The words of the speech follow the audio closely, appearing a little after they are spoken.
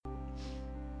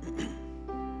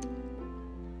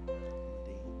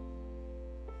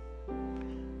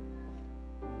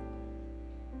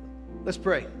Let's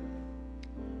pray.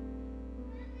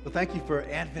 Well, thank you for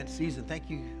Advent season. Thank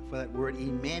you for that word,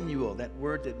 Emmanuel, that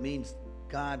word that means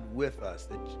God with us,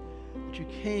 that you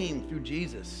came through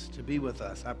Jesus to be with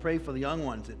us. I pray for the young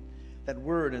ones that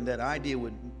word and that idea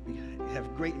would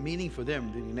have great meaning for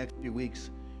them in the next few weeks.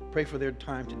 Pray for their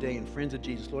time today, and friends of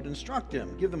Jesus, Lord, instruct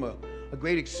them. Give them a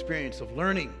great experience of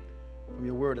learning from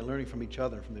your word and learning from each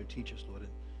other and from their teachers, Lord. And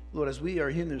Lord, as we are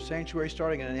here in the sanctuary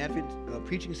starting an Advent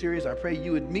preaching series, I pray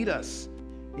you would meet us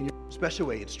in your special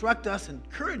way. Instruct us,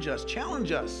 encourage us,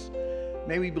 challenge us.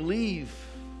 May we believe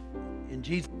in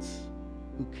Jesus,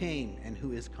 who came and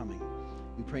who is coming.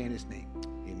 We pray in his name.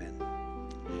 Amen. Bye.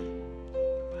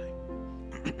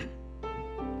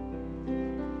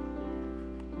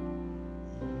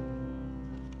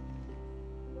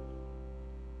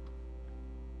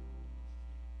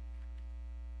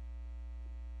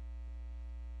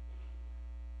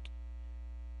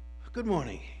 Good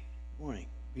morning. Good morning.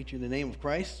 Meet you in the name of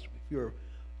Christ. If you're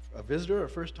a visitor, a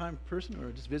first-time person,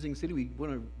 or just visiting the city, we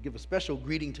want to give a special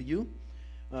greeting to you.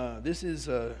 This is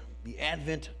the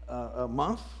Advent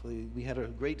month. We had a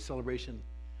great celebration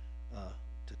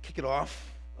to kick it off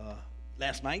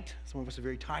last night. Some of us are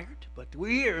very tired, but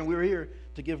we're here, and we're here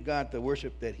to give God the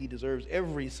worship that he deserves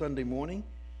every Sunday morning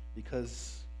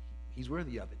because he's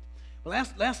worthy of it. Well,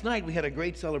 last night we had a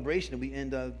great celebration,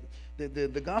 and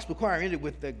the gospel choir ended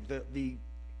with the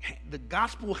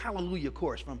gospel hallelujah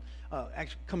chorus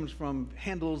actually comes from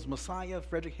Handel's Messiah,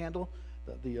 Frederick Handel,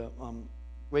 the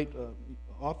great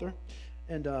author,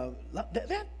 and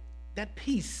that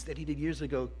piece that he did years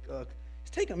ago has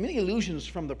taken many allusions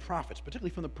from the prophets,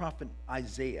 particularly from the prophet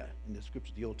Isaiah in the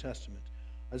scriptures of the Old Testament.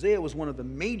 Isaiah was one of the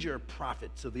major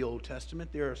prophets of the Old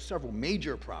Testament. There are several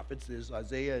major prophets. There's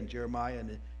Isaiah and Jeremiah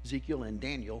and Ezekiel and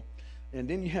Daniel. And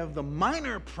then you have the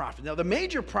minor prophets. Now, the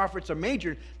major prophets are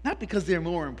major not because they're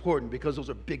more important, because those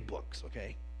are big books,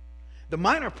 okay? The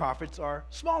minor prophets are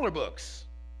smaller books,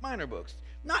 minor books,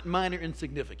 not minor in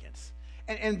significance.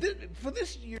 And for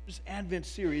this year's Advent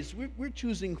series, we're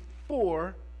choosing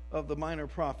 4 of the minor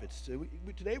prophets.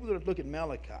 Today we're going to look at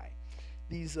Malachi.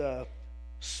 These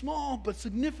small but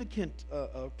significant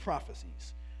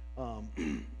prophecies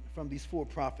from these 4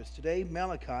 prophets. Today,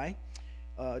 Malachi,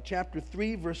 chapter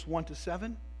 3, verse 1 to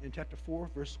 7, and chapter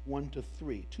 4, verse 1 to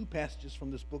 3. 2 passages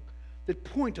from this book that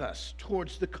point us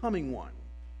towards the coming one,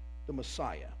 the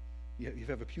Messiah. You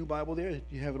have a Pew Bible there.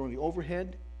 You have it on the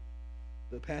overhead,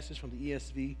 the passage from the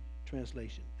ESV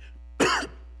translation.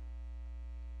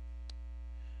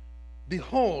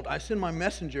 Behold, I send my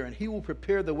messenger, and he will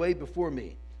prepare the way before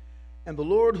me. And the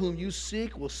Lord whom you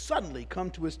seek will suddenly come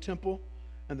to his temple,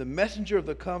 and the messenger of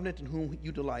the covenant in whom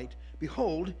you delight.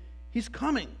 Behold, he's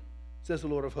coming, says the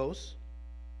Lord of hosts.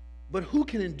 But who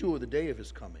can endure the day of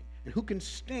his coming? And who can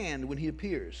stand when he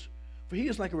appears? For he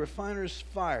is like a refiner's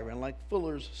fire and like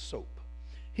fuller's soap.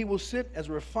 He will sit as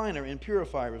a refiner and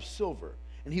purifier of silver,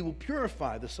 and he will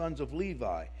purify the sons of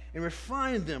Levi and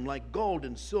refine them like gold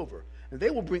and silver. And they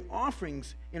will bring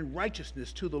offerings in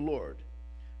righteousness to the Lord.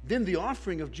 Then the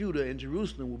offering of Judah and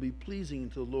Jerusalem will be pleasing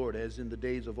to the Lord as in the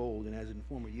days of old and as in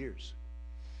former years.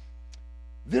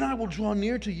 Then I will draw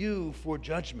near to you for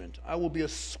judgment. I will be a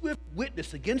swift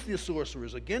witness against the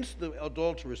sorcerers, against the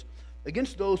adulterers,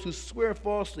 against those who swear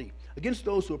falsely, against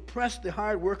those who oppress the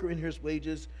hired worker in his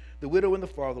wages, the widow and the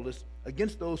fatherless,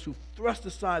 against those who thrust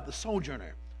aside the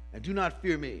sojourner, and do not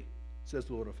fear me, says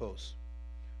the Lord of hosts.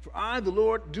 For I, the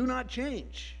Lord, do not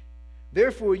change.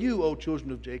 Therefore you, O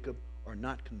children of Jacob, are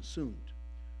not consumed.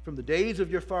 From the days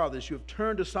of your fathers you have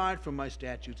turned aside from my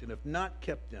statutes and have not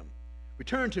kept them.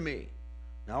 Return to me,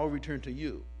 and I will return to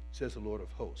you, says the Lord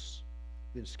of hosts.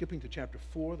 Then skipping to chapter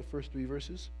 4, the first 3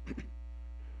 verses.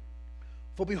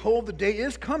 For behold, the day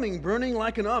is coming, burning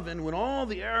like an oven, when all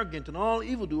the arrogant and all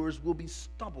evildoers will be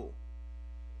stubble.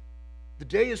 The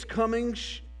day that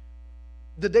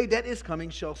is coming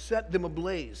shall set them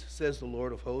ablaze, says the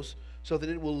Lord of hosts, so that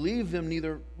it will leave them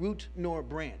neither root nor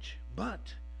branch.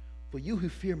 But for you who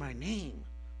fear my name,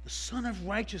 the Son of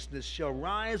Righteousness shall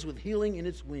rise with healing in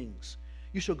its wings.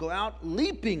 You shall go out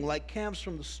leaping like calves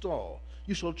from the stall.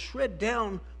 You shall tread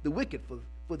down the wicked,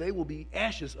 for they will be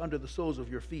ashes under the soles of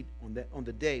your feet on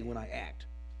the day when I act,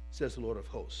 says the Lord of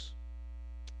hosts.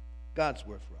 God's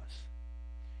word for us.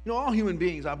 You know, all human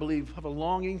beings, I believe, have a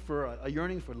longing for, a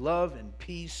yearning for love and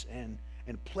peace and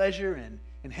pleasure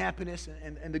and happiness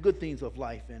and the good things of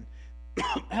life. And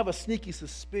I have a sneaky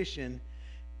suspicion,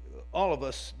 all of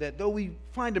us, that though we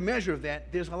find a measure of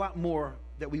that, there's a lot more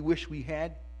that we wish we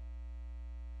had.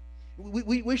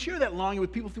 We share that longing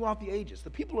with people throughout the ages. The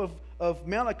people of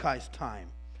Malachi's time,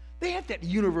 they had that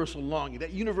universal longing,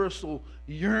 that universal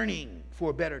yearning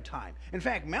for a better time. In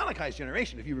fact, Malachi's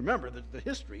generation, if you remember the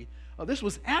history, this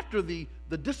was after the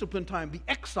disciplined time, the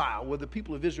exile, where the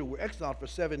people of Israel were exiled for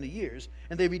 70 years,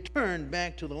 and they returned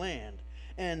back to the land.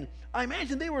 And I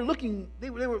imagine they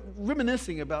were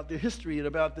reminiscing about their history and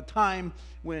about the time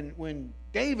when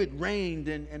David reigned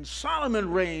and Solomon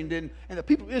reigned, and the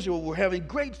people of Israel were having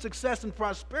great success and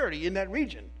prosperity in that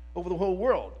region over the whole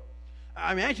world.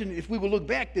 I imagine if we would look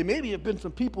back, there maybe have been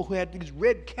some people who had these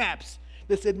red caps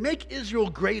that said, "Make Israel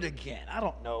great again." I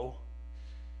don't know.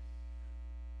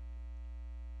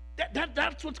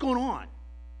 That's what's going on,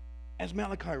 as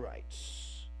Malachi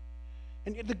writes.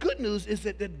 And the good news is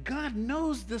that God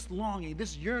knows this longing,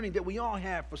 this yearning that we all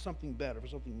have for something better, for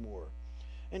something more.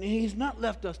 And He's not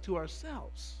left us to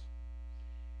ourselves.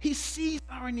 He sees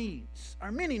our needs,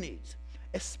 our many needs.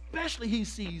 Especially He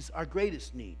sees our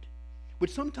greatest need,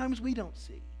 which sometimes we don't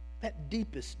see, that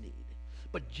deepest need.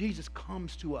 But Jesus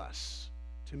comes to us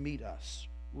to meet us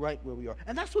right where we are.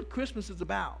 And that's what Christmas is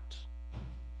about.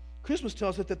 Christmas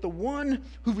tells us that the one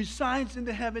who resides in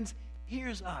the heavens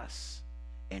hears us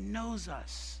and knows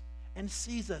us and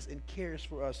sees us and cares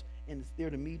for us and is there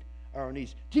to meet our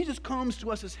needs. Jesus comes to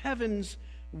us as heaven's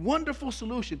wonderful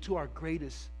solution to our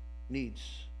greatest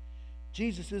needs.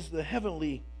 Jesus is the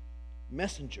heavenly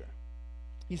messenger.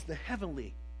 He's the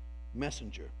heavenly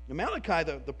messenger. Now, Malachi,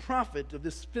 the prophet of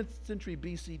this 5th century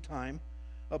BC time,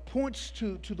 points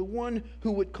to the one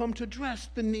who would come to address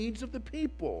the needs of the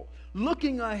people,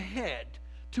 looking ahead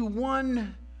to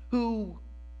one who,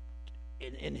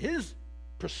 in his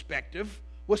perspective,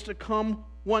 was to come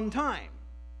one time.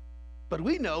 But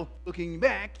we know, looking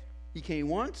back, He came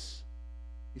once,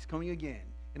 He's coming again.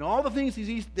 And all the things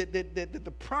that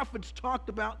the prophets talked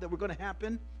about that were going to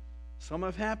happen, some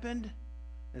have happened,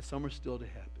 and some are still to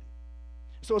happen.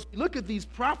 So as we look at these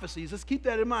prophecies, let's keep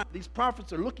that in mind. These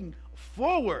prophets are looking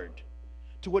forward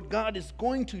to what God is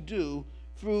going to do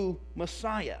through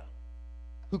Messiah,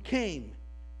 who came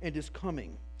and is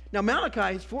coming. Now,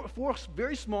 Malachi is four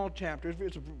very small chapters.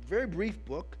 It's a very brief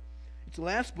book. It's the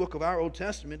last book of our Old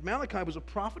Testament. Malachi was a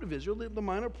prophet of Israel, the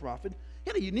minor prophet. He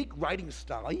had a unique writing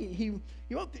style. He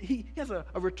has a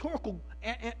rhetorical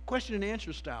question and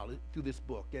answer style through this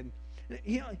book. And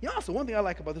he also, one thing I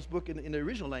like about this book in the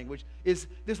original language is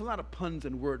there's a lot of puns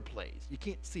and word plays. You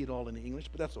can't see it all in the English,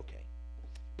 but that's okay.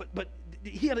 But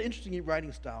he had an interesting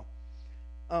writing style.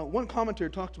 One commentator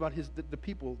talks about the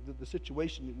people, the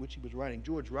situation in which he was writing.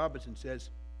 George Robinson says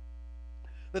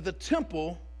that the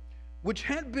temple, which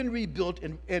had been rebuilt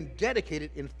and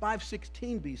dedicated in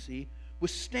 516 BC,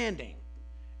 was standing,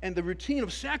 and the routine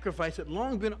of sacrifice had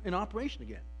long been in operation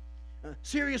again.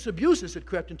 Serious abuses had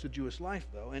crept into Jewish life,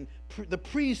 though, and the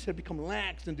priests had become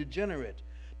lax and degenerate.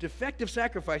 Defective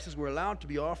sacrifices were allowed to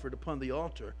be offered upon the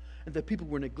altar, and the people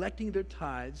were neglecting their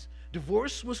tithes.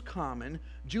 Divorce was common.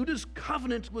 Judah's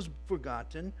covenant was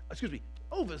forgotten.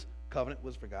 Jehovah's covenant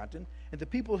was forgotten, and the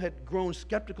people had grown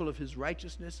skeptical of his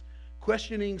righteousness,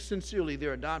 questioning sincerely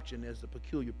their adoption as the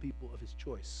peculiar people of his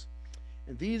choice.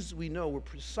 And these, we know, were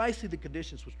precisely the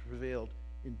conditions which prevailed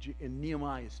in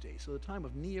Nehemiah's day. So the time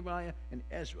of Nehemiah and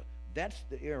Ezra, that's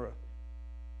the era,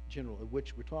 general, of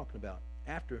which we're talking about,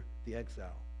 after the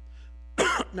exile.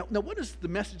 Now, what is the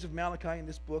message of Malachi in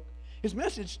this book? His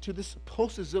message to this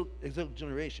post-exilic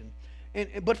generation,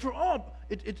 but for all,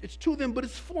 it's to them, but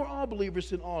it's for all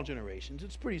believers in all generations.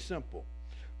 It's pretty simple.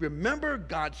 Remember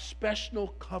God's special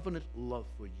covenant love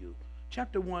for you.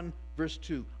 Chapter 1, verse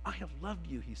 2. I have loved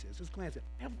you, he says. His glance at,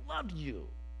 I have loved you.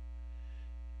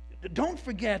 Don't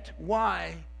forget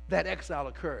why that exile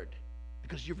occurred.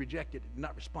 Because you've rejected and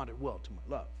not responded well to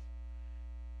my love.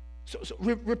 So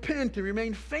repent and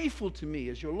remain faithful to me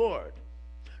as your Lord.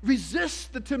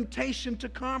 Resist the temptation to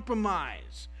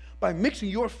compromise by mixing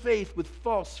your faith with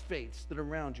false faiths that are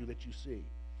around you that you see.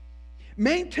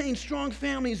 Maintain strong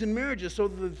families and marriages so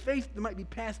that the faith might be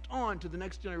passed on to the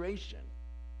next generation.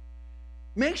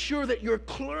 Make sure that your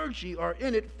clergy are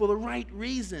in it for the right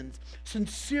reasons,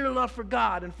 sincere love for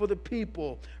God and for the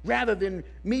people, rather than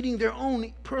meeting their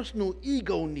own personal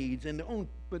ego needs and their own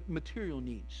material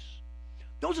needs.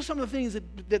 Those are some of the things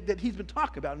that he's been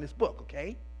talking about in this book,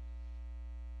 okay?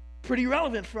 Pretty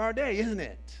relevant for our day, isn't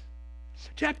it?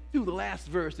 Chapter 2, the last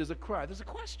verse, there's a cry, there's a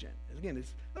question. Again,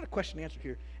 it's not a question and answer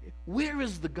here. Where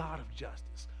is the God of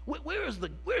justice?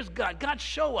 Where's God? God,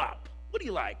 show up. What do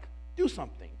you like? Do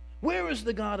something. Where is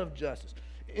the God of justice?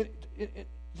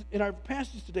 In our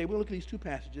passage today, we'll look at these two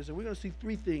passages, and we're going to see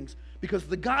three things, because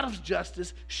the God of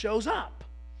justice shows up.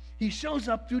 He shows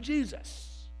up through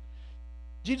Jesus.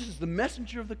 Jesus is the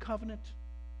messenger of the covenant.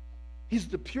 He's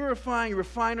the purifying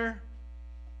refiner.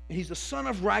 And he's the Son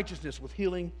of righteousness with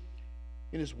healing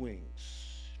in his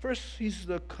wings. First, he's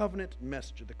the covenant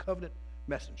messenger, the covenant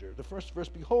messenger. The first verse,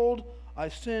 behold, I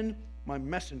send my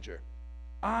messenger.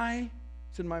 I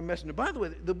send my messenger. By the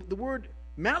way, the word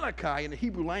Malachi in the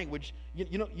Hebrew language,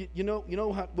 you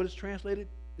know what it's translated?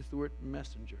 It's the word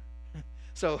messenger.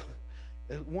 So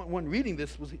one reading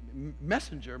this was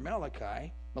messenger,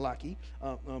 Malachi.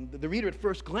 The reader at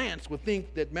first glance would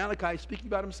think that Malachi is speaking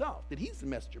about himself, that he's the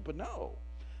messenger. But no.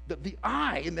 The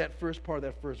I in that first part of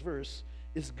that first verse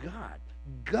is God.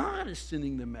 God is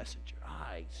sending the messenger.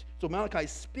 I. So Malachi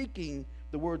is speaking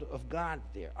the word of God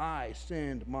there. I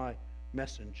send my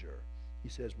messenger, he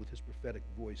says with his prophetic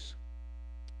voice.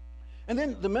 And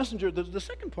then the messenger, the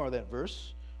second part of that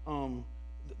verse,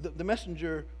 the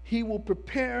messenger, he will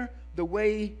prepare the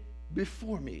way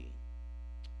before me.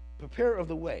 Prepare of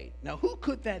the way. Now, who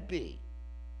could that be?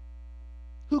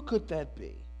 Who could that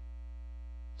be?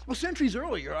 Well, centuries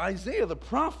earlier, Isaiah the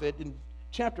prophet in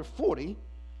chapter 40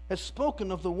 has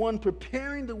spoken of the one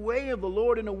preparing the way of the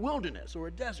Lord in a wilderness or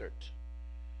a desert.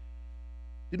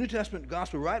 The New Testament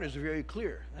gospel writers are very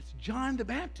clear. That's John the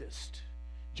Baptist.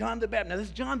 John the Baptist. Now, this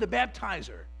is John the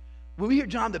Baptizer. When we hear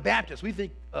John the Baptist, we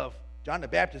think of John the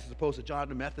Baptist as opposed to John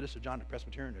the Methodist or John the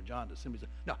Presbyterian or John the Assemblies.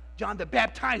 No, John the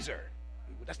Baptizer.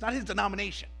 That's not his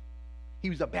denomination. He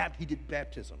did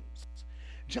baptisms.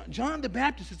 John the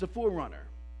Baptist is a forerunner.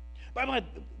 By the way,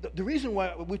 the reason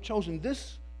why we've chosen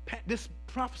this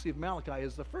prophecy of Malachi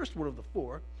as the first one of the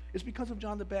four is because of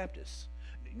John the Baptist.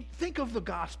 Think of the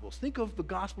Gospels. Think of the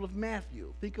Gospel of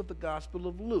Matthew. Think of the Gospel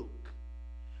of Luke.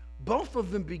 Both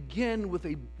of them begin with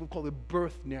we'll call it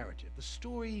birth narrative, the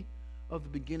story of the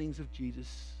beginnings of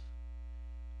Jesus.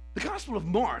 The Gospel of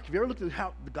Mark, have you ever looked at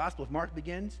how the Gospel of Mark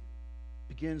begins?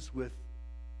 Begins with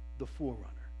the forerunner,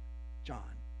 John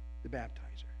the Baptizer.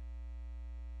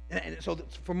 And so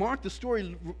for Mark, the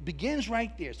story begins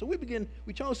right there. So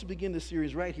we chose to begin this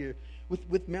series right here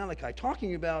with Malachi,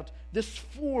 talking about this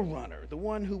forerunner, the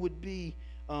one who would be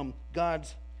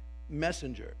God's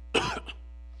messenger.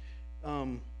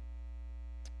 In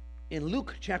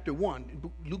Luke chapter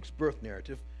 1, Luke's birth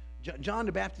narrative, John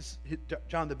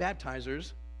the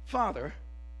Baptizer's father,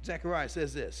 Zechariah,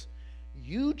 says this: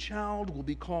 "You, child, will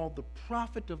be called the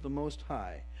prophet of the Most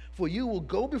High, for you will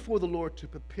go before the Lord to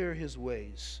prepare his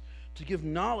ways, to give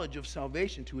knowledge of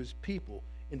salvation to his people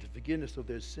and the forgiveness of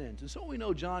their sins." And so we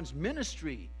know John's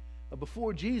ministry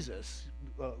before Jesus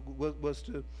was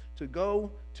to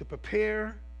go to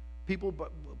prepare people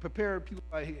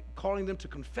by calling them to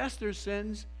confess their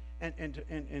sins and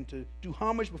to do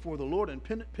homage before the Lord and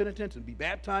penitence and be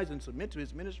baptized and submit to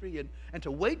his ministry and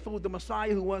to wait for the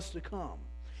Messiah who was to come.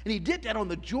 And he did that on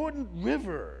the Jordan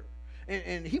River.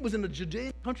 And he was in the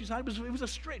Judean countryside.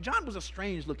 John was a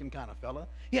strange-looking kind of fella.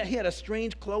 He had a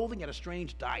strange clothing, he had a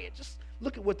strange diet. Just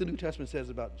look at what the New Testament says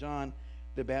about John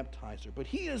the Baptizer. But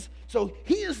he is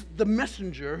the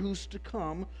messenger who's to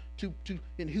come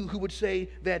and who would say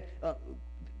that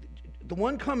the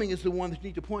one coming is the one that you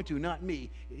need to point to, not me.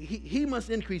 He must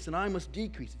increase and I must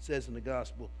decrease, it says in the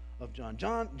Gospel of John.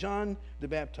 John the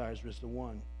Baptizer is the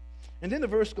one. And then the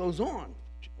verse goes on,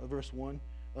 verse 1.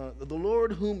 The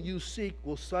Lord whom you seek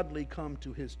will suddenly come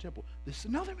to his temple. This is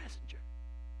another messenger.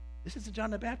 This is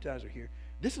John the Baptizer here.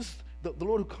 This is the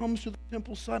Lord who comes to the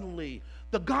temple suddenly.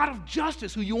 The God of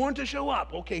justice who you want to show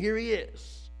up. Okay, here he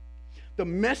is. The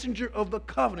messenger of the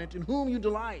covenant in whom you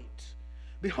delight.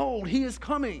 Behold, he is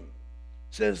coming,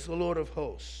 says the Lord of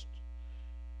hosts.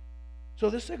 So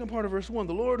this second part of verse 1,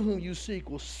 the Lord whom you seek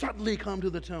will suddenly come to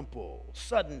the temple.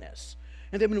 Suddenness.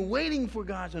 And they've been waiting for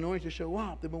God's anointing to show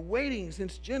up. They've been waiting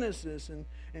since Genesis and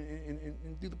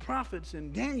through the prophets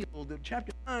and Daniel, the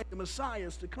chapter 9, the Messiah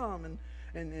is to come.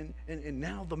 And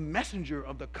now the messenger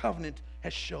of the covenant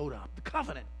has showed up. The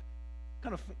covenant,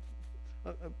 kind of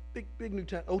a big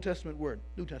Old Testament word,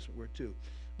 New Testament word too.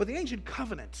 But the ancient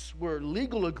covenants were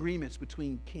legal agreements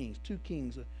between two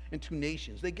kings and two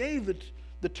nations. They gave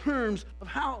the terms of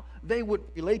how they would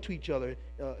relate to each other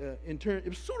it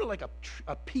was sort of like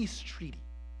a peace treaty.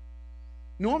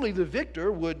 Normally the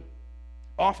victor would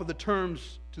offer the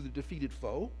terms to the defeated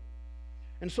foe,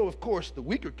 and so of course the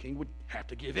weaker king would have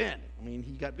to give in. I mean,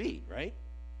 he got beat, right?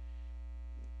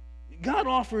 God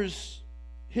offers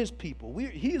his people.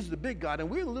 He is the big God,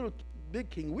 and we're the big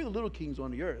king. We're the little kings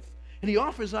on the earth, and he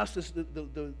offers us,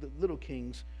 the little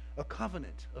kings, a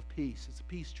covenant of peace. It's a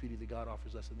peace treaty that God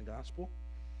offers us in the gospel.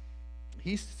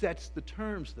 He sets the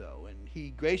terms, though, and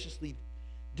he graciously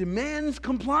demands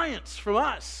compliance from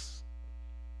us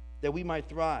that we might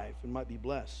thrive and might be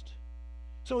blessed.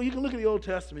 So you can look at the Old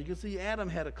Testament. You can see Adam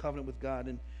had a covenant with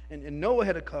God, and Noah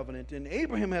had a covenant, and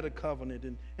Abraham had a covenant,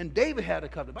 and David had a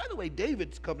covenant. By the way,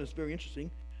 David's covenant is very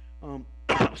interesting.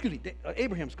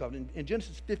 Abraham's covenant in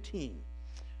Genesis 15.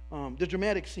 The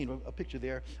dramatic scene, a picture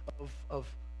there of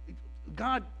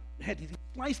God had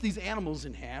sliced these animals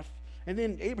in half, and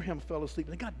then Abraham fell asleep,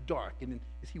 and it got dark. And then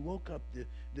as he woke up,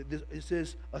 it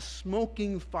says a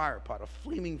smoking fire pot, a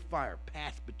flaming fire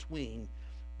passed between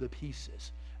the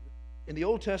pieces. In the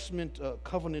Old Testament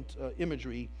covenant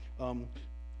imagery,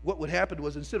 what would happen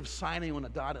was instead of signing on a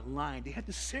dotted line, they had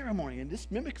this ceremony, and this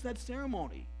mimics that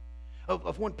ceremony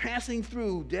of one passing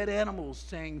through dead animals,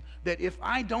 saying that if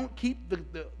I don't keep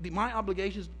my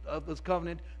obligations of this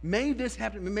covenant, may this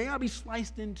happen. May I be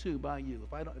sliced into by you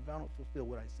if I don't fulfill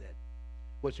what I said.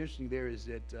 What's interesting there is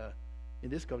that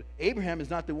in this covenant, Abraham is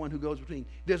not the one who goes between.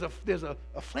 There's a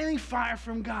flaming fire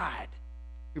from God,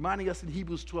 reminding us in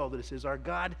Hebrews 12 that it says our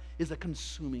God is a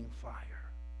consuming fire.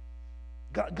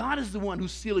 God is the one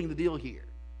who's sealing the deal here.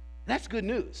 And that's good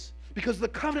news, because the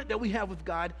covenant that we have with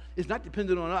God is not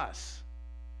dependent on us.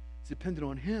 It's dependent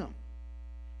on him.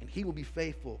 And he will be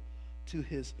faithful to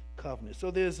his covenant.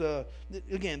 So there's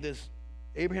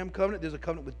Abraham covenant. There's a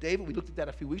covenant with David. We looked at that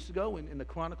a few weeks ago in the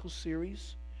Chronicles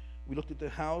series. We looked at the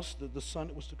house, the son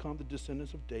that was to come, the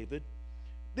descendants of David.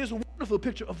 There's a wonderful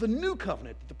picture of the new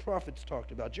covenant that the prophets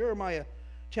talked about. Jeremiah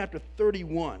chapter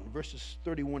 31, verses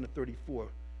 31 to 34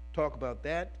 talk about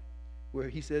that, where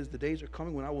he says, the days are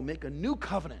coming when I will make a new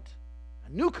covenant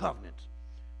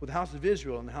with the house of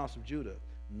Israel and the house of Judah,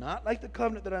 not like the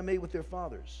covenant that I made with their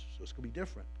fathers. So it's going to be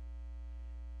different.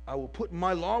 I will put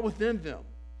my law within them.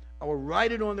 I will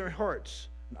write it on their hearts,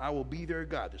 and I will be their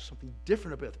God. There's something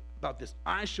different about this.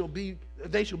 They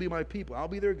shall be my people. I'll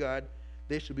be their God.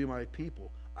 They shall be my people.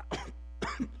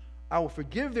 I will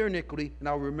forgive their iniquity, and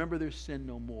I will remember their sin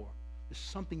no more. There's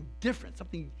something different,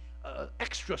 something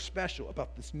extra special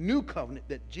about this new covenant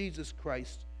that Jesus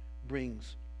Christ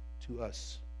brings to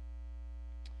us.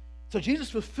 So Jesus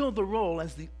fulfilled the role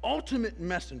as the ultimate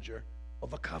messenger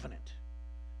of a covenant.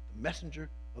 The messenger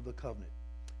of the covenant.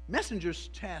 Messenger's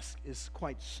task is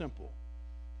quite simple.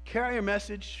 Carry a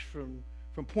message from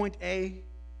point A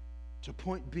to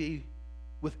point B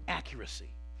with accuracy.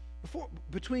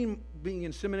 Between being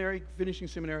in seminary, finishing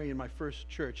seminary, and my first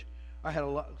church, I had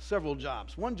several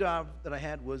jobs. One job that I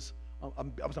had was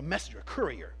I was a messenger, a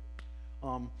courier.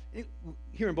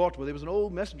 Here in Baltimore, there was an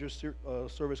old messenger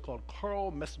service called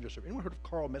Carl Messenger Service. Anyone heard of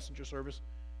Carl Messenger Service?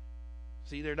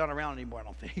 See, they're not around anymore, I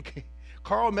don't think.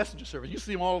 Carl Messenger Service. You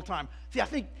see them all the time. See, I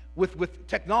think with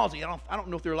technology, I don't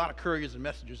know if there are a lot of couriers and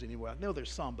messengers anymore. I know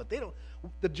there's some, but they don't.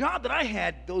 The job that I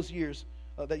had those years,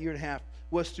 that year and a half,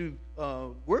 was to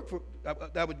work for.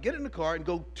 I would get in the car and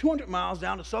go 200 miles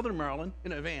down to Southern Maryland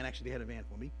in a van. Actually, they had a van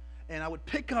for me, and I would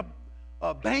pick up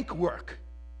bank work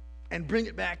and bring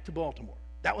it back to Baltimore.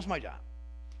 That was my job,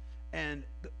 and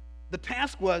the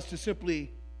task was to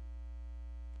simply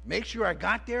make sure I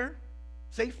got there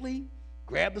safely,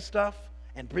 grab the stuff,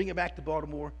 and bring it back to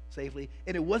Baltimore safely.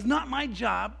 And it was not my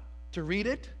job to read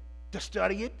it, to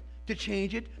study it, to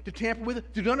change it, to tamper with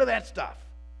it, to do none of that stuff.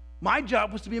 My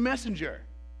job was to be a messenger,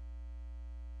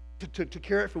 to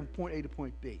carry it from point A to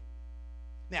point B.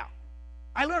 Now,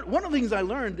 one of the things I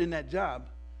learned in that job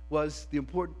was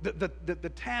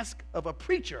the task of a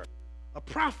preacher, a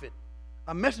prophet,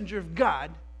 a messenger of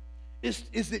God,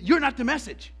 is that you're not the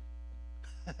message.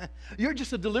 You're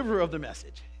just a deliverer of the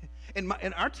message. And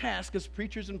our task as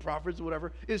preachers and prophets or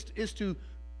whatever is to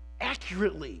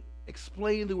accurately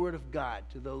explain the word of God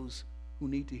to those who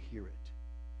need to hear it.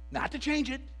 Not to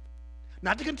change it,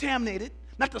 not to contaminate it,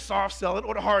 not to soft sell it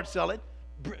or to hard sell it.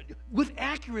 With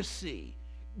accuracy,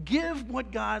 give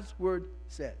what God's word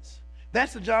says.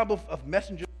 That's the job of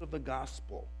messengers of the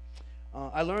gospel.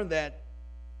 I learned that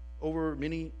over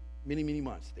many, many, many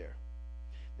months there.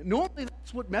 Normally,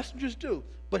 that's what messengers do.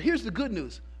 But here's the good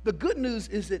news. The good news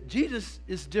is that Jesus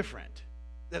is different.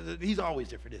 He's always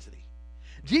different, isn't he?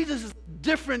 Jesus is a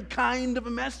different kind of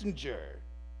a messenger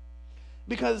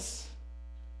because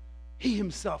he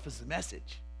himself is the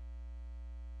message.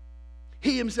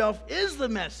 He himself is the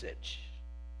message.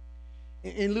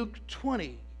 In Luke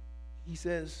 20,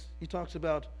 he talks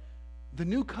about the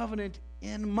new covenant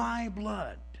in my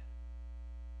blood.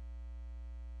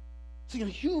 See, a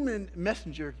human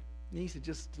messenger needs to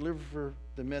just deliver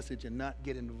the message and not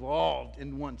get involved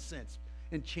in one sense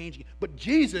in changing it. But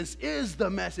Jesus is the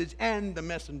message and the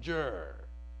messenger.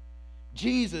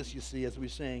 Jesus, you see, as we're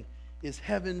saying, is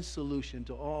heaven's solution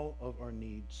to all of our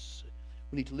needs.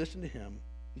 We need to listen to him.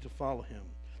 We need to follow him.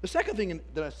 The second thing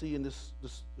that I see in the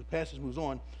passage moves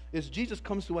on is Jesus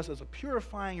comes to us as a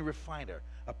purifying refiner.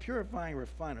 A purifying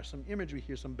refiner. Some imagery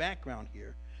here, some background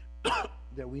here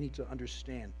that we need to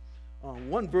understand.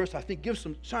 One verse I think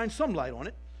shines some light on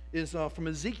it is from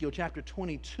Ezekiel chapter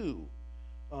 22,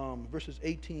 verses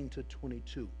 18 to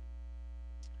 22.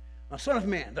 Son of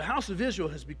man, the house of Israel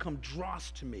has become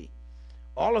dross to me.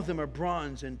 All of them are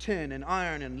bronze and tin and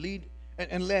iron and lead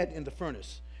and lead in the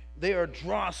furnace. They are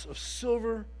dross of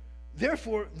silver.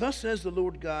 Therefore, thus says the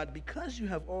Lord God, because you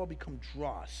have all become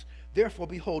dross, therefore,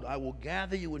 behold, I will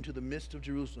gather you into the midst of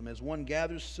Jerusalem as one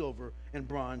gathers silver and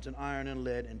bronze and iron and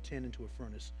lead and tin into a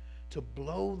furnace, to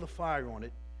blow the fire on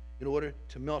it in order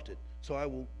to melt it. So I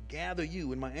will gather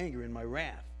you in my anger and my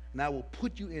wrath, and I will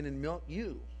put you in and melt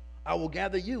you. I will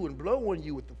gather you and blow on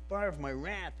you with the fire of my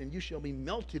wrath, and you shall be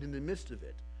melted in the midst of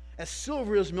it. As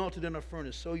silver is melted in a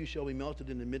furnace, so you shall be melted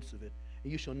in the midst of it.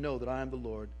 And you shall know that I am the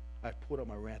Lord. I have poured out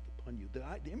my wrath upon you.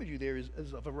 The imagery there is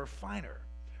of a refiner.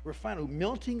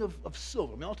 Melting of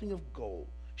silver, melting of gold,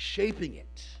 shaping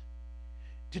it.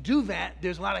 To do that,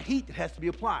 there's a lot of heat that has to be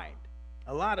applied.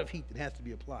 A lot of heat that has to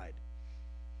be applied.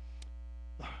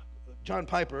 John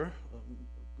Piper,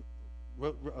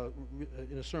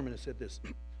 in a sermon, has said this: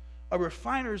 a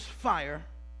refiner's fire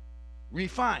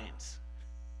refines.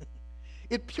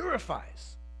 It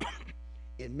purifies.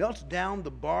 It melts down the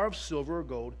bar of silver or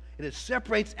gold, and it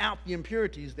separates out the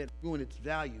impurities that ruin its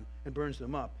value and burns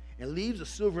them up, and leaves the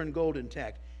silver and gold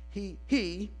intact. He,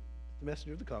 the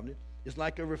messenger of the covenant, is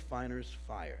like a refiner's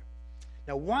fire.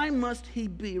 Now, why must he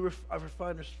be a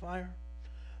refiner's fire?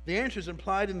 The answer is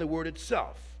implied in the word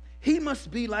itself. He must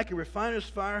be like a refiner's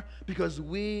fire because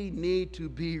we need to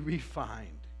be refined.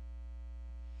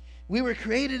 We were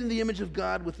created in the image of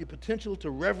God with the potential to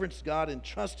reverence God and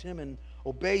trust him and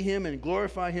obey him and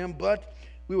glorify him, but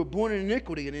we were born in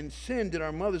iniquity, and in sin did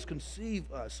our mothers conceive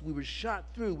us. We were shot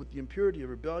through with the impurity of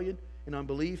rebellion and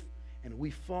unbelief, and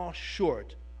we fall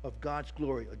short of God's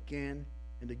glory again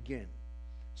and again.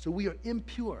 So we are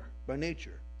impure by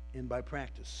nature and by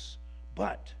practice.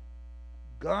 But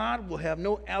God will have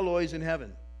no alloys in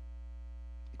heaven.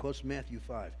 He quotes Matthew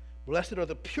 5. Blessed are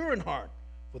the pure in heart,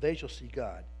 for they shall see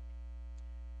God.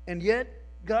 And yet,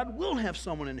 God will have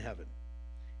someone in heaven.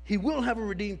 He will have a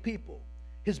redeemed people.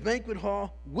 His banquet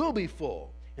hall will be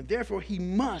full, and therefore he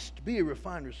must be a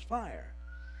refiner's fire.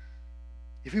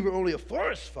 If he were only a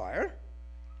forest fire,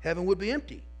 heaven would be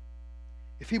empty.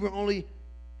 If he were only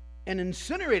an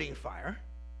incinerating fire,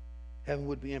 heaven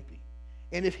would be empty.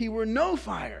 And if he were no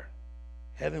fire,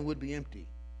 heaven would be empty.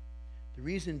 The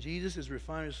reason Jesus is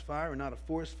refiner's fire and not a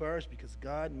forest fire is because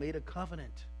God made a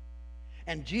covenant.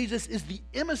 And Jesus is the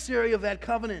emissary of that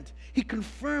covenant. He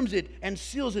confirms it and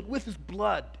seals it with his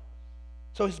blood.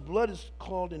 So his blood is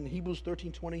called in Hebrews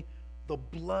 13:20, the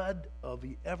blood of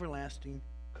the everlasting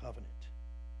covenant.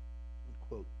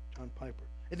 Unquote, John Piper.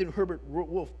 And then Herbert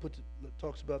Wolf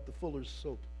talks about the fuller's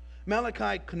soap.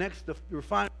 Malachi connects the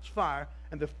refiner's fire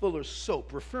and the fuller's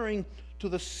soap, referring to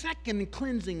the second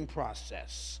cleansing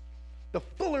process. The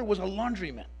fuller was a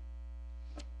laundryman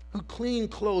who cleaned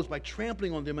clothes by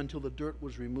trampling on them until the dirt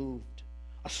was removed.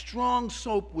 A strong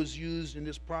soap was used in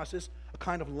this process, a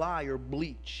kind of lye or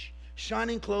bleach.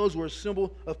 Shining clothes were a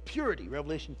symbol of purity,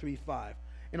 Revelation 3:5.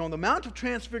 And on the Mount of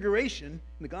Transfiguration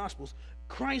in the Gospels,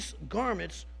 Christ's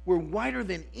garments were whiter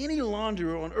than any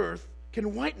launderer on earth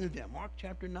can whiten them. Mark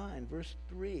chapter 9, verse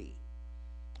 3.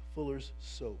 Fuller's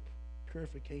soap,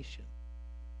 purification.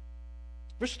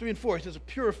 Verse 3 and 4, it says, a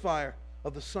purifier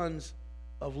of the sons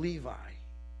of Levi.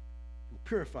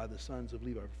 Purify the sons of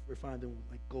Levi, refine them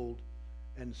like gold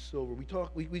and silver.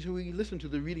 We listen to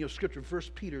the reading of Scripture, 1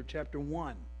 Peter chapter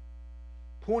 1,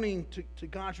 pointing to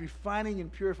God's refining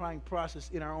and purifying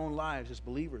process in our own lives as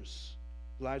believers,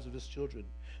 the lives of his children.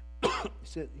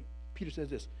 Peter says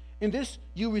this, in this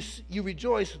you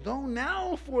rejoice, though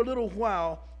now for a little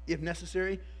while, if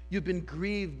necessary, you've been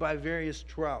grieved by various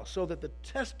trials, so that the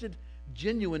tested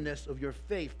genuineness of your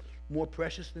faith, more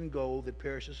precious than gold that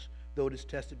perishes, though it is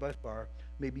tested by fire,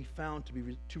 may be found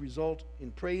to result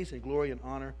in praise and glory and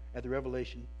honor at the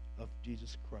revelation of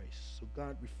Jesus Christ. So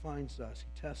God refines us.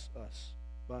 He tests us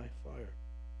by fire.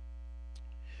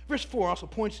 Verse 4 also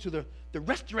points to the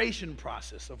restoration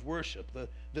process of worship,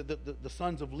 the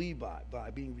sons of Levi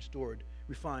being restored,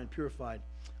 refined, purified.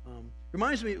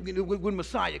 Reminds me, when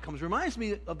Messiah comes, reminds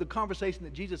me of the conversation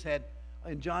that Jesus had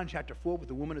in John chapter 4 with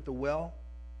the woman at the well,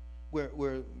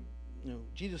 where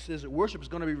Jesus says that worship is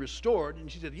going to be restored.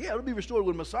 And she said, yeah, it'll be restored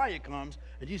when Messiah comes.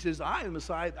 And Jesus says, I am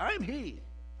Messiah. I am he.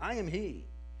 I am he.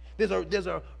 There's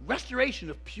a restoration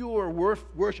of pure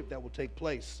worship that will take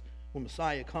place when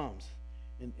Messiah comes.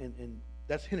 And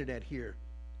that's hinted at here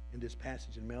in this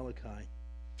passage in Malachi.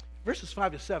 Verses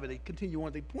 5 to 7, they continue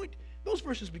on. Those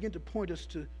verses begin to point us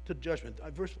to judgment.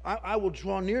 I will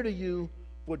draw near to you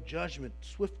for judgment,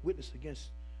 swift witness against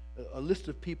a list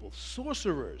of people: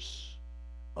 sorcerers,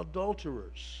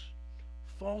 adulterers,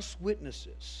 false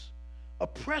witnesses,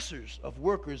 oppressors of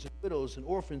workers and widows and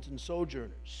orphans and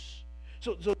sojourners.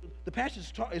 So the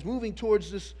passage is moving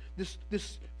towards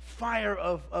this fire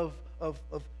of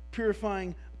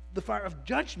purifying. The fire of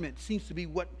judgment seems to be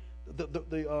what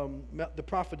the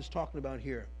prophet is talking about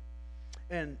here.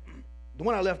 And the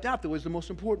one I left out, though, is the most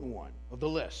important one of the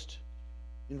list.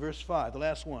 In verse 5, the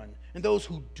last one. And those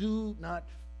who do not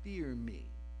fear me.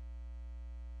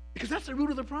 Because that's the root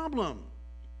of the problem.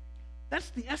 That's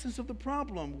the essence of the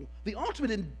problem. The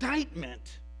ultimate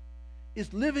indictment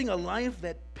is living a life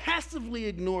that passively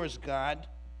ignores God,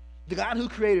 the God who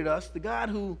created us, the God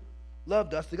who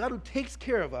loved us, the God who takes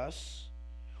care of us,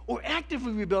 or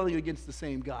actively rebelling against the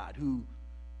same God who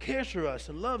cares for us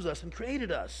and loves us and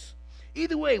created us.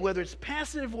 Either way, whether it's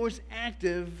passive or it's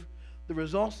active, the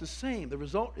result's the same. The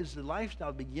result is the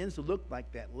lifestyle begins to look like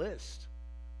that list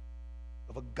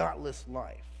of a godless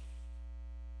life.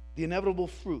 The inevitable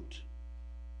fruit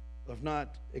of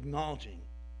not acknowledging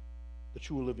the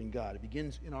true living God. It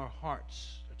begins in our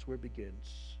hearts. That's where it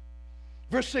begins.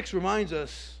 Verse 6 reminds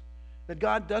us that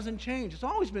God doesn't change. It's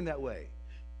always been that way.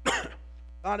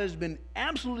 God has been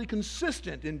absolutely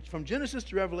consistent from Genesis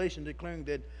to Revelation, declaring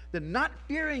that not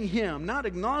fearing Him, not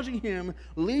acknowledging Him,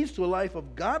 leads to a life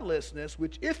of godlessness,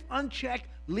 which, if unchecked,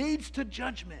 leads to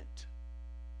judgment.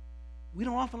 We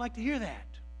don't often like to hear that.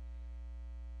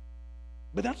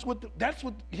 But that's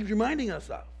what He's reminding us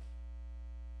of.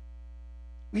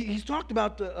 He's talked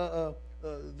about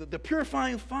the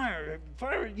purifying fire.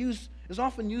 Fire is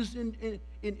often used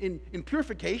in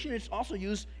purification. It's also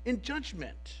used in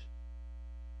judgment.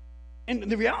 And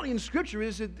the reality in Scripture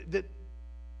is that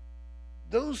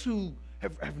those who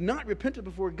have not repented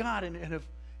before God and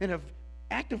have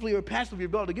actively or passively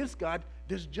rebelled against God,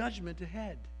 there's judgment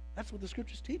ahead. That's what the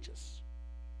Scriptures teach us.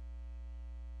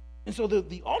 And so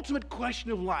the ultimate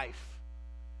question of life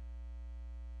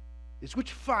is,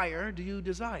 which fire do you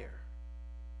desire?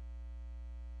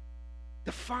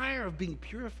 The fire of being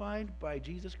purified by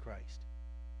Jesus Christ,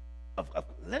 of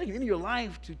letting Him into your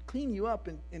life to clean you up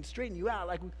and straighten you out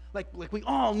like we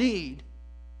all need,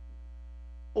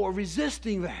 or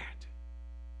resisting that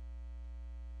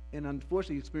and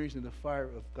unfortunately experiencing the fire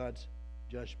of God's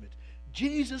judgment.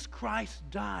 Jesus Christ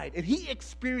died, and He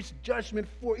experienced judgment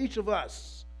for each of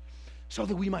us so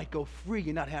that we might go free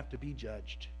and not have to be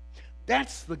judged.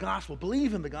 That's the gospel.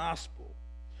 Believe in the gospel.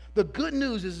 The good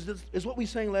news is what we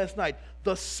sang last night.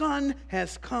 The Son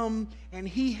has come and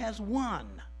He has won.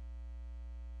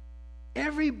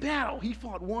 Every battle He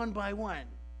fought one by one.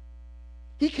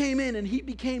 He came in and He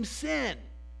became sin.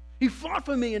 He fought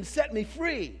for me and set me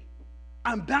free.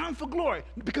 I'm bound for glory.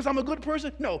 Because I'm a good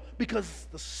person? No, because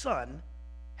the Son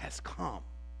has come.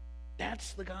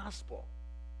 That's the gospel.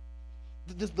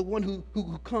 The one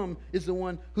who come is the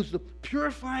one who's the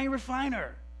purifying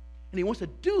refiner. And He wants to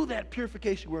do that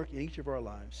purification work in each of our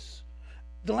lives.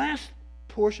 The last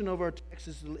portion of our text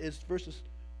is verses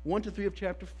 1 to 3 of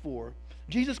chapter 4.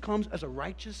 Jesus comes as a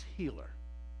righteous healer,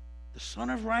 the Son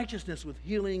of righteousness with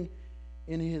healing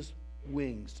in His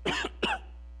wings.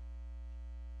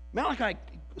 Malachi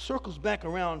circles back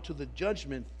around to the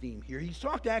judgment theme here. He's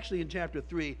talked actually in chapter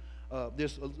 3.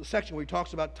 There's a section where he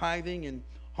talks about tithing and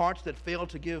hearts that fail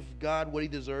to give God what He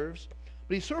deserves.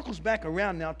 But he circles back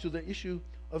around now to the issue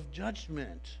of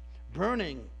judgment,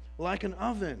 burning like an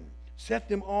oven, set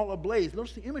them all ablaze.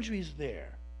 Notice the imagery is there.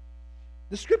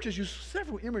 The Scriptures use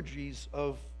several imageries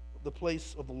of the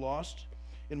place of the lost.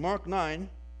 In Mark 9,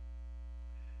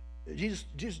 Jesus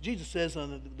says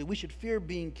that we should fear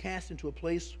being cast into a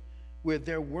place where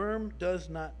their worm does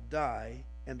not die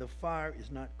and the fire is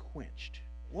not quenched.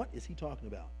 What is He talking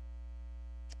about?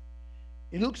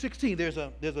 In Luke 16, there's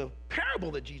a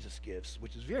parable that Jesus gives,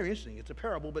 which is very interesting. It's a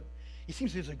parable, but it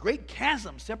seems there's a great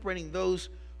chasm separating those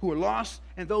who are lost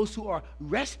and those who are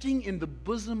resting in the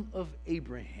bosom of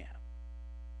Abraham.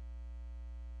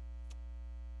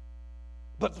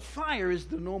 But the fire is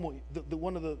the normal,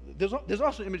 there's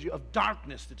also imagery of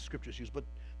darkness that the Scriptures use, but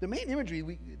the main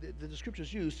imagery that the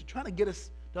Scriptures use to try to get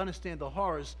us to understand the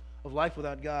horrors of life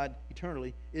without God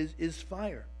eternally is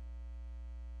fire.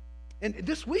 And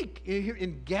this week, here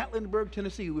in Gatlinburg,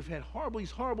 Tennessee, we've had these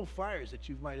horrible fires that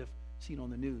you might have seen on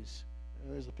the news.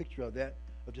 There's a picture of that,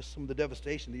 of just some of the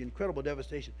devastation, the incredible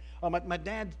devastation. My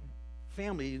dad's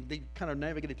family, they kind of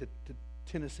navigated to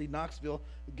Tennessee, Knoxville.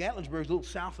 Gatlinburg is a little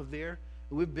south of there.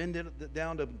 We've been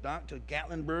down to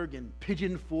Gatlinburg and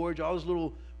Pigeon Forge, all those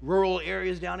little rural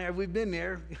areas down there. We've been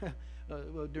there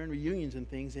during reunions and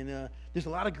things, and there's a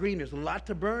lot of green. There's a lot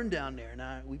to burn down there.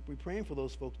 Now, we're praying for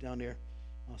those folks down there.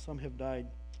 Some have died.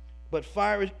 But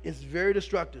fire is very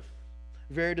destructive,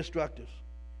 very destructive.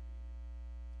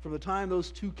 From the time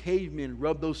those two cavemen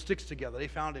rubbed those sticks together, they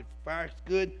found that fire is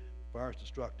good, fire is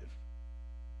destructive.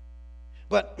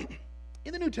 But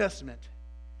in the New Testament,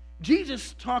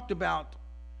 Jesus talked about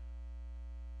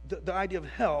the idea of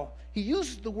hell. He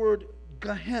uses the word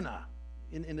Gehenna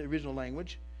in the original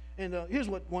language. And here's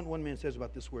what one man says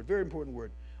about this word, very important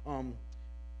word.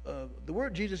 The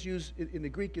word Jesus used in the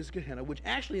Greek is Gehenna, which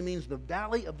actually means the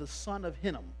valley of the son of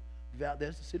Hinnom.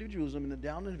 That's the city of Jerusalem, and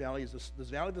down in the valley is this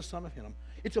valley of the son of Hinnom.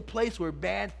 It's a place where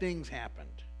bad things happened.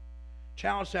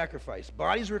 Child sacrifice,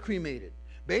 bodies were cremated.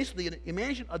 Basically,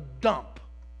 imagine a dump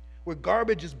where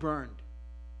garbage is burned.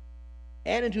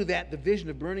 Add into that the vision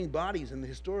of burning bodies and the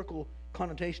historical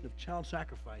connotation of child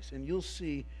sacrifice, and you'll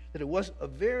see that it wasn't a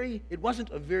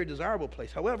very desirable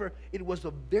place. However, it was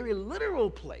a very literal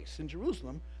place in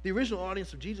Jerusalem. The original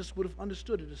audience of Jesus would have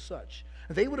understood it as such.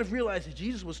 They would have realized that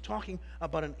Jesus was talking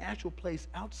about an actual place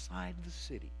outside the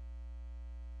city.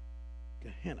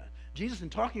 Gehenna. Jesus, in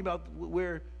talking about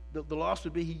where the lost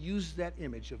would be, he used that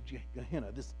image of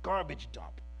Gehenna, this garbage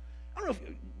dump. I don't know if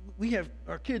we have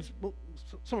our kids,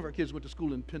 some of our kids went to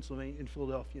school in Pennsylvania, in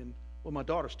Philadelphia, and well, my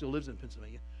daughter still lives in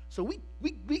Pennsylvania. So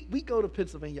we go to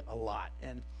Pennsylvania a lot.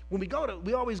 And when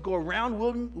we always go around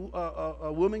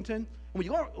Wilmington. And when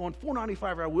you go on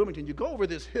 495 around Wilmington, you go over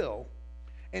this hill.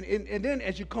 And then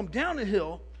as you come down the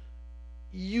hill,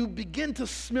 you begin to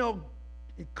smell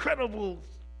incredible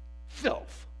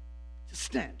filth,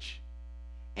 stench.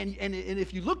 And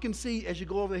if you look and see, as you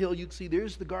go over the hill, you can see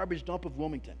there's the garbage dump of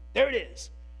Wilmington. There it is.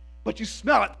 But you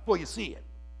smell it before you see it,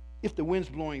 if the wind's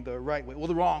blowing the right way or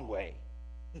the wrong way.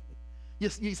 You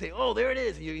say, oh, there it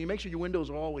is. And you make sure your windows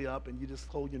are all the way up, and you just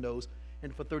hold your nose,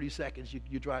 and for 30 seconds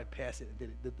you drive past it,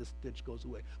 and then the stench goes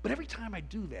away. But every time I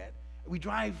do that, we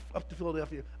drive up to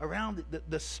Philadelphia, around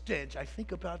the stench, I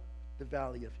think about the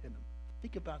Valley of Hinnom.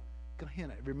 Think about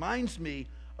Gehenna. It reminds me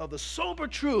of the sober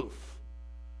truth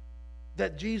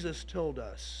that Jesus told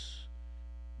us,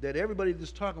 that everybody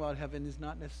that's talking about heaven is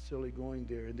not necessarily going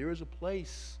there. And there is a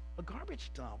place, a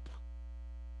garbage dump,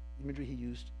 the imagery he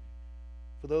used,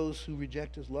 for those who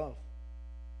reject his love.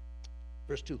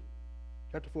 Verse 2,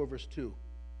 chapter 4, verse 2.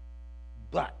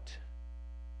 But,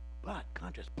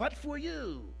 contrast, but for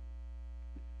you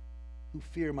who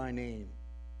fear my name.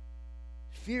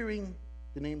 Fearing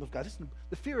the name of God.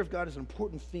 The fear of God is an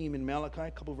important theme in Malachi.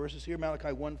 A couple verses here. Malachi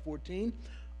 1:14.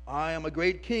 I am a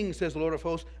great king, says the Lord of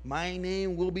hosts. My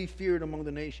name will be feared among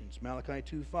the nations. Malachi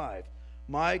 2:5.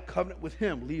 My covenant with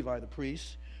him, Levi the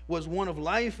priest, was one of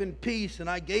life and peace, and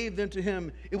I gave them to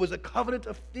him. It was a covenant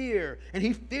of fear, and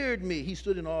he feared me. He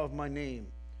stood in awe of my name.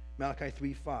 Malachi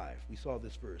 3:5. We saw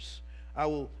this verse. I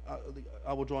will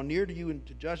draw near to you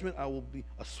into judgment. I will be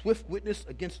a swift witness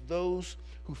against those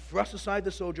who thrust aside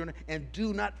the sojourner and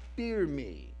do not fear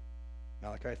me.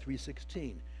 Malachi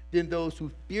 3:16. Then those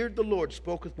who feared the Lord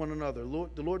spoke with one another.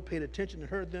 The Lord paid attention and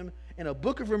heard them, and a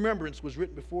book of remembrance was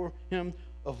written before him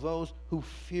of those who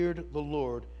feared the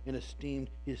Lord and esteemed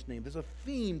his name. There's a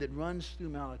theme that runs through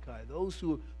Malachi.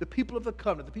 The people of the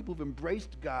covenant, the people who have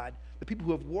embraced God, the people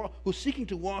who are seeking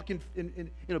to walk in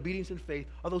obedience and faith,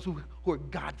 are those who are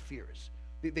God-fearers.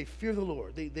 They fear the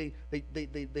Lord. They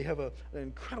have an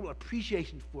incredible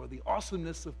appreciation for the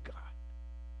awesomeness of God.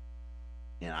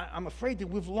 And I'm afraid that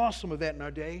we've lost some of that in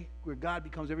our day, where God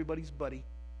becomes everybody's buddy.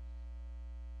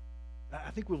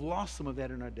 I think we've lost some of that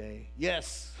in our day.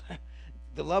 Yes,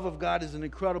 the love of God is an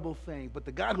incredible thing, but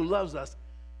the God who loves us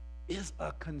is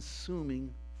a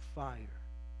consuming fire.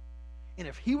 And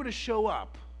if he were to show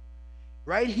up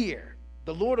right here,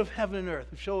 the Lord of heaven and earth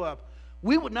would show up,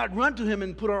 we would not run to him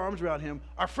and put our arms around him.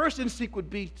 Our first instinct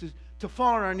would be to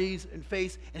fall on our knees and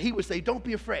face, and he would say, don't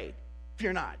be afraid,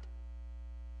 fear not.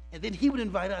 And then he would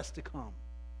invite us to come.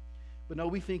 But no,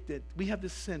 we think that we have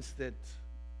this sense that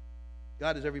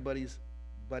God is everybody's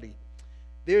buddy.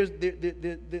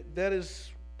 That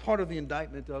is part of the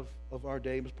indictment of our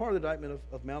day. It was part of the indictment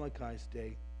of Malachi's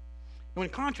day. Now, in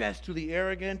contrast to the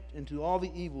arrogant and to all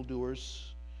the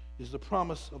evildoers is the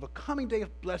promise of a coming day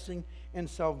of blessing and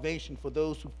salvation for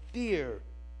those who fear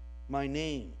my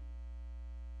name.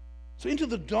 So into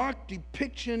the dark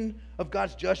depiction of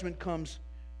God's judgment comes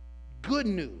good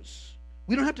news.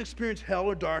 We don't have to experience hell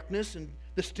or darkness and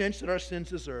the stench that our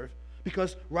sins deserve,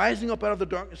 because rising up out of the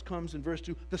darkness comes, in verse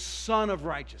 2, the Son of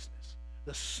Righteousness.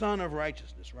 The Son of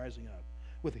Righteousness rising up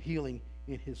with healing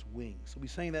in his wings. So we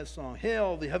sang that song,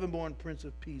 Hail the heaven-born Prince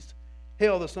of Peace.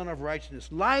 Hail the Son of Righteousness.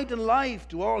 Light and life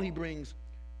to all he brings,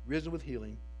 risen with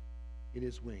healing in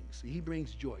his wings. See, he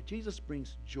brings joy. Jesus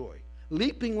brings joy.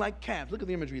 Leaping like calves. Look at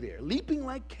the imagery there. Leaping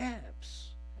like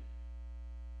calves.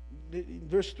 In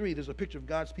verse 3, there's a picture of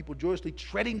God's people joyously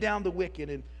treading down the wicked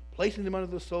and placing them under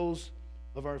the soles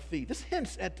of our feet. This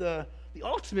hints at the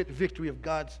ultimate victory of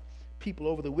God's people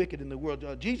over the wicked in the world.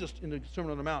 Jesus, in the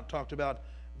Sermon on the Mount, talked about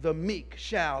the meek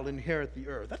shall inherit the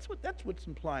earth. That's what's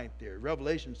implied there.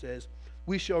 Revelation says,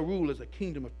 we shall rule as a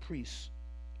kingdom of priests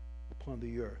upon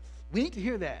the earth. We need to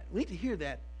hear that. We need to hear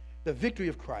that, the victory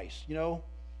of Christ. You know,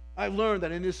 I've learned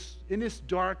that in this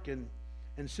dark and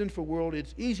sinful world,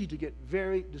 it's easy to get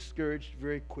very discouraged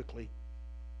very quickly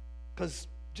because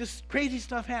just crazy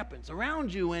stuff happens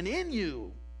around you and in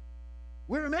you.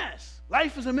 We're a mess.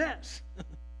 Life is a mess.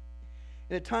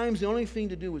 And at times, the only thing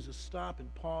to do is to stop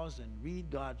and pause and read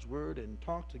God's word and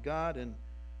talk to God. And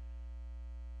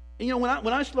you know,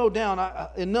 when I slow down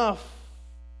enough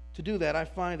to do that, I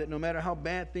find that no matter how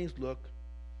bad things look,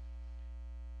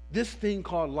 this thing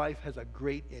called life has a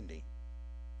great ending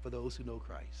for those who know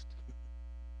Christ.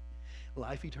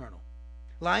 Life eternal.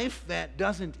 Life that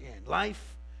doesn't end.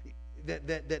 Life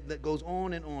that goes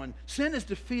on and on. Sin is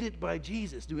defeated by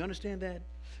Jesus. Do we understand that?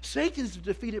 Satan is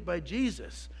defeated by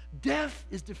Jesus. Death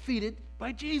is defeated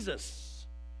by Jesus.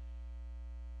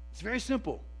 It's very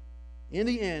simple. In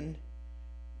the end,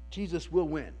 Jesus will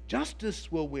win.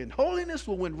 Justice will win. Holiness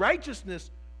will win.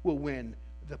 Righteousness will win.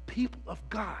 The people of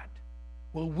God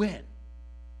will win.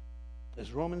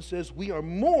 As Romans says, we are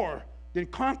more than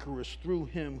conquerors through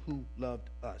him who loved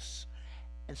us.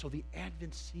 And so the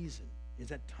Advent season is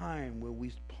that time where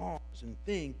we pause and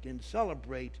think and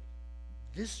celebrate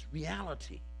this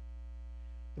reality.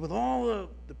 With all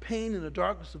the pain and the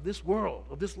darkness of this world,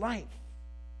 of this life,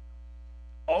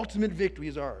 ultimate victory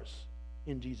is ours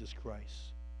in Jesus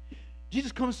Christ.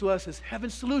 Jesus comes to us as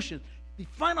heaven's solution, the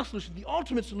final solution, the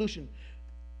ultimate solution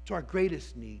to our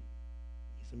greatest need.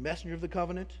 He's the messenger of the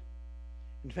covenant.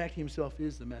 In fact, he himself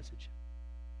is the message.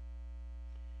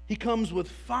 He comes with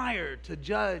fire to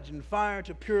judge and fire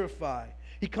to purify.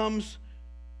 He comes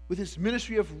with his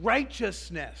ministry of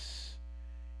righteousness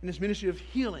and his ministry of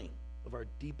healing of our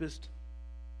deepest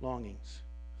longings.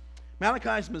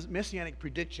 Malachi's messianic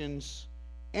predictions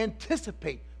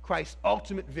anticipate Christ's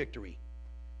ultimate victory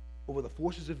over the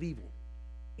forces of evil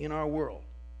in our world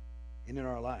and in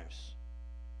our lives.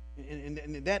 And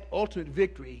that ultimate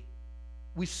victory,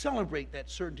 we celebrate that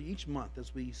certainty each month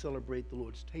as we celebrate the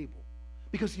Lord's table.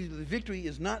 Because the victory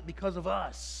is not because of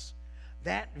us.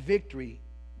 That victory,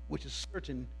 which is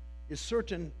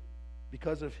certain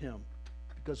because of him,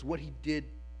 because what he did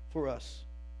for us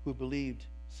who believed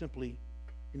simply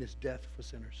in his death for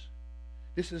sinners.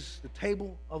 This is the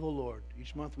table of the Lord.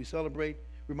 Each month we celebrate,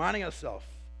 reminding ourselves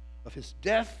of his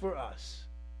death for us.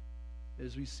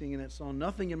 As we sing in that song,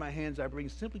 nothing in my hands I bring,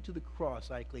 simply to the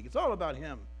cross I cling. It's all about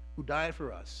him who died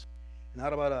for us, and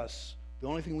not about us. The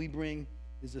only thing we bring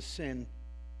is the sin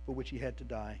for which he had to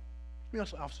die. We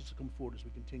also officers to come forward as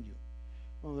we continue.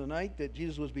 On the night that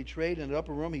Jesus was betrayed in the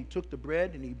upper room, he took the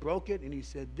bread and he broke it and he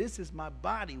said, "This is my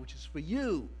body, which is for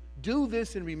you. Do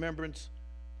this in remembrance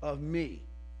of me."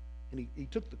 And he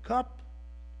took the cup,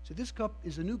 said, "This cup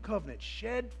is a new covenant,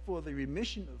 shed for the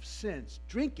remission of sins.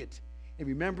 Drink it in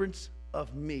remembrance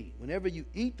of me." Whenever you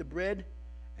eat the bread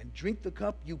and drink the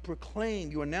cup, you proclaim,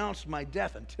 you announce my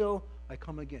death until I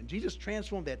come again. Jesus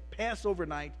transformed that Passover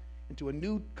night into a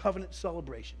new covenant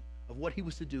celebration of what he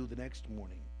was to do the next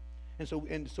morning. And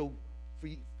so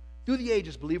through the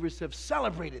ages, believers have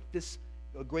celebrated this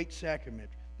great sacrament,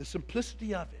 the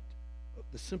simplicity of it,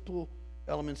 the simple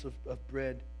elements of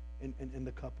bread and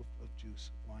the cup of juice,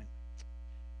 of wine.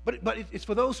 But it's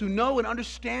for those who know and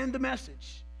understand the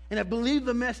message and have believed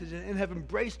the message and have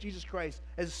embraced Jesus Christ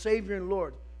as Savior and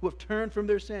Lord, who have turned from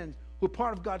their sins, who are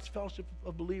part of God's fellowship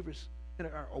of believers and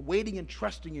are waiting and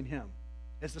trusting in him.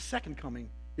 As the second coming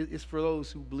is for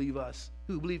those who believe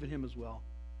who believe in him as well.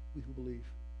 We who believe.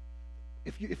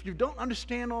 If you don't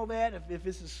understand all that, if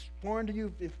this is foreign to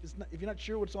you, if you're not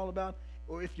sure what it's all about,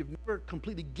 or if you've never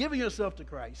completely given yourself to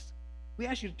Christ, we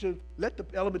ask you to let the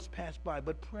elements pass by,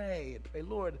 but pray and pray,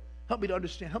 Lord, help me to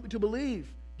understand, help me to believe,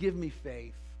 give me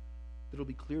faith that it'll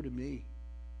be clear to me.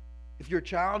 If you're a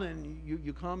child and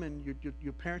you come and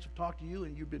your parents have talked to you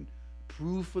and you've been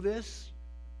approved for this,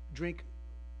 drink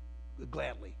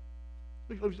gladly.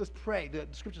 Let's pray. The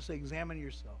scriptures say, examine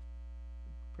yourself.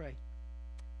 Pray.